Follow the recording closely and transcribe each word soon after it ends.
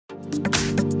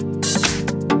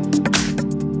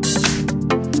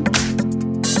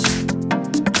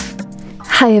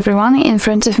Hi everyone, in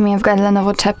front of me I've got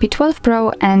LENOVO Tab P12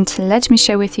 Pro, and let me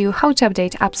share with you how to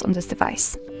update apps on this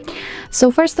device. So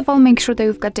first of all, make sure that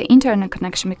you've got the internet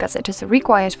connection because it is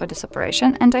required for this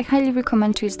operation, and I highly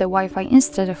recommend to use the Wi-Fi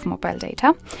instead of mobile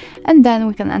data, and then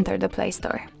we can enter the Play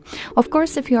Store. Of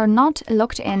course, if you are not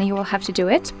logged in, you will have to do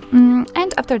it,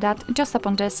 and after that just tap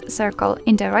on this circle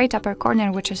in the right upper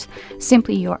corner, which is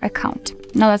simply your account.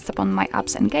 Now let's tap on My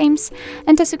Apps and Games,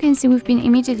 and as you can see, we've been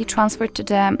immediately transferred to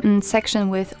the section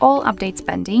with all updates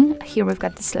pending. Here we've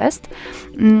got this list.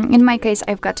 In my case,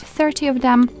 I've got 30 of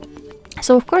them.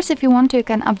 So of course, if you want to, you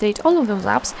can update all of those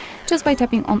apps just by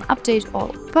tapping on Update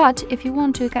All. But if you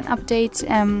want to, you can update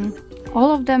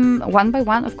all of them one by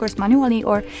one, of course manually,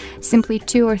 or simply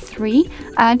 2 or 3.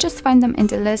 Just find them in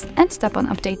the list and tap on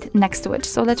Update next to it.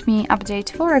 So let me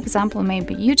update, for example,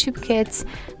 maybe YouTube Kids.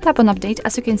 Tap on Update.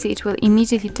 As you can see, it will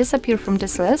immediately disappear from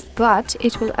this list, but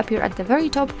it will appear at the very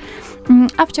top.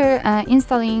 After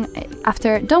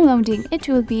downloading, it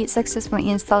will be successfully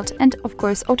installed and of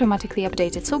course automatically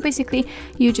updated. So basically,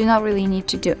 you do not really need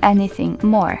to do anything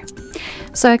more.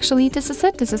 So actually, this is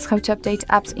it. This is how to update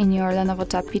apps in your LENOVO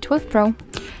Tab P12 Pro.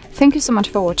 Thank you so much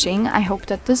for watching. I hope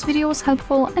that this video was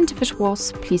helpful, and if it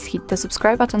was, please hit the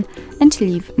subscribe button and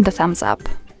leave the thumbs up.